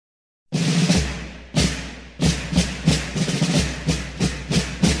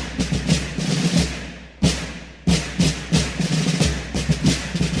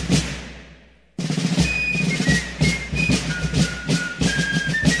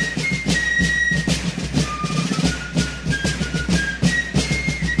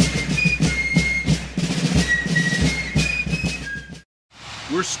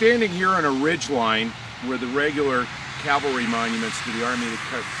standing here on a ridge line where the regular cavalry monuments to the Army of the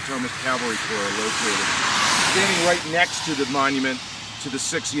Potomac Cavalry Corps are located. Standing right next to the monument to the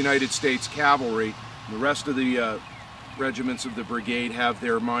 6th United States Cavalry. The rest of the regiments of the brigade have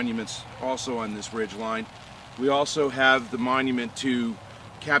their monuments also on this ridge line. We also have the monument to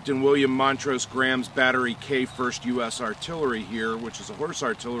Captain William Montrose Graham's Battery K 1st U.S. Artillery here, which is a horse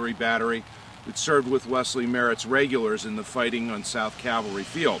artillery battery that served with Wesley Merritt's regulars in the fighting on South Cavalry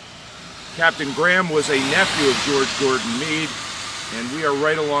Field. Captain Graham was a nephew of George Gordon Meade, and we are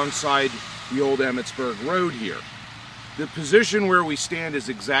right alongside the old Emmitsburg Road here. The position where we stand is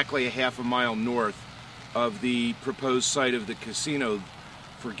exactly a half a mile north of the proposed site of the casino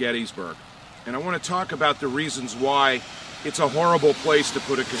for Gettysburg. And I want to talk about the reasons why it's a horrible place to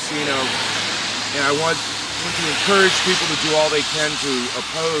put a casino, and I want to encourage people to do all they can to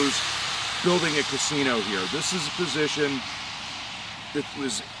oppose building a casino here. This is a position that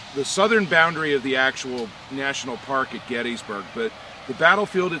was the southern boundary of the actual national park at Gettysburg, but the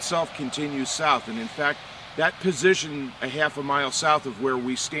battlefield itself continues south, and in fact that position a half a mile south of where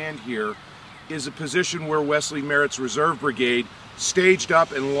we stand here is a position where Wesley Merritt's Reserve Brigade staged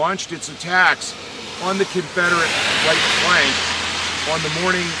up and launched its attacks on the Confederate right flank on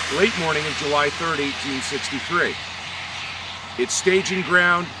the late morning of July 3rd, 1863. Its staging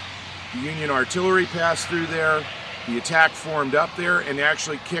ground, the Union artillery passed through there, the attack formed up there and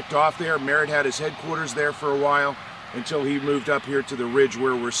actually kicked off there. Merritt had his headquarters there for a while until he moved up here to the ridge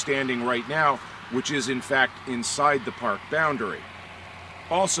where we're standing right now, which is in fact inside the park boundary.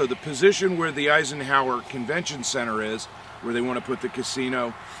 Also, the position where the Eisenhower Convention Center is, where they want to put the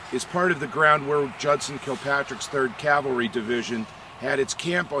casino, is part of the ground where Judson Kilpatrick's 3rd Cavalry Division had its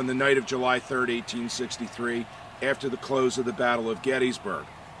camp on the night of July 3rd, 1863, after the close of the Battle of Gettysburg.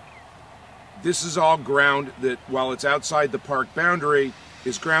 This is all ground that, while it's outside the park boundary,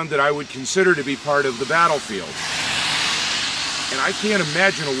 is ground that I would consider to be part of the battlefield. And I can't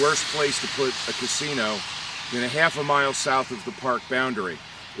imagine a worse place to put a casino than a half a mile south of the park boundary.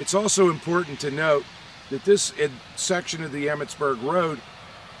 It's also important to note that this section of the Emmitsburg Road,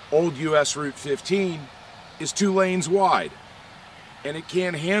 old US Route 15, is 2 lanes wide, and it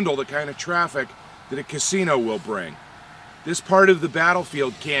can't handle the kind of traffic that a casino will bring. This part of the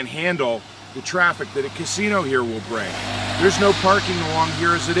battlefield can't handle the traffic that a casino here will bring. There's no parking along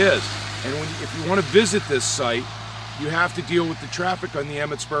here as it is, and if you want to visit this site, you have to deal with the traffic on the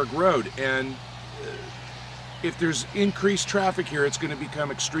Emmitsburg Road, and if there's increased traffic here, it's going to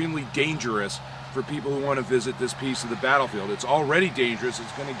become extremely dangerous for people who want to visit this piece of the battlefield. It's already dangerous,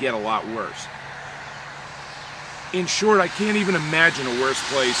 it's going to get a lot worse. In short, I can't even imagine a worse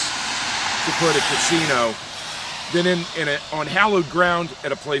place to put a casino than on hallowed ground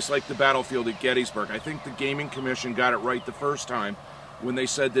at a place like the battlefield at Gettysburg. I think the Gaming Commission got it right the first time when they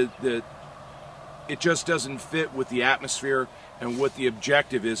said that it just doesn't fit with the atmosphere and what the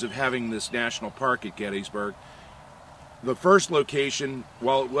objective is of having this national park at Gettysburg. The first location,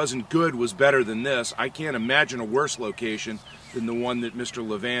 while it wasn't good, was better than this. I can't imagine a worse location than the one that Mr.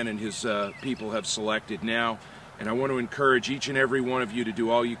 Levan and his people have selected now, and I want to encourage each and every one of you to do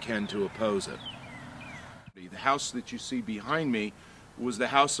all you can to oppose it. The house that you see behind me was the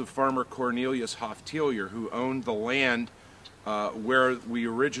house of Farmer Cornelius Hoftelier, who owned the land where we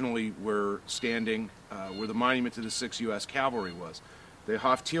originally were standing, where the monument to the 6th U.S. Cavalry was. The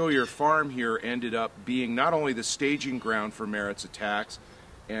Hoftelier farm here ended up being not only the staging ground for Merritt's attacks,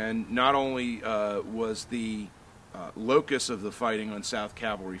 and not only was the locus of the fighting on South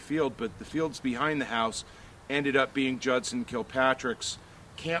Cavalry Field, but the fields behind the house ended up being Judson Kilpatrick's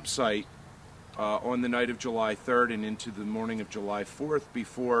campsite on the night of July 3rd and into the morning of July 4th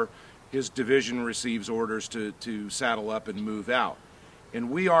before his division receives orders to saddle up and move out. And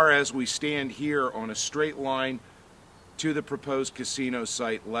we are, as we stand here, on a straight line to the proposed casino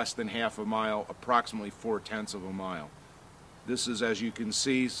site, less than half a mile, approximately 4/10 of a mile. This is, as you can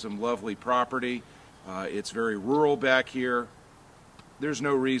see, some lovely property. It's very rural back here. There's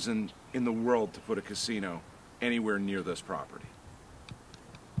no reason in the world to put a casino anywhere near this property.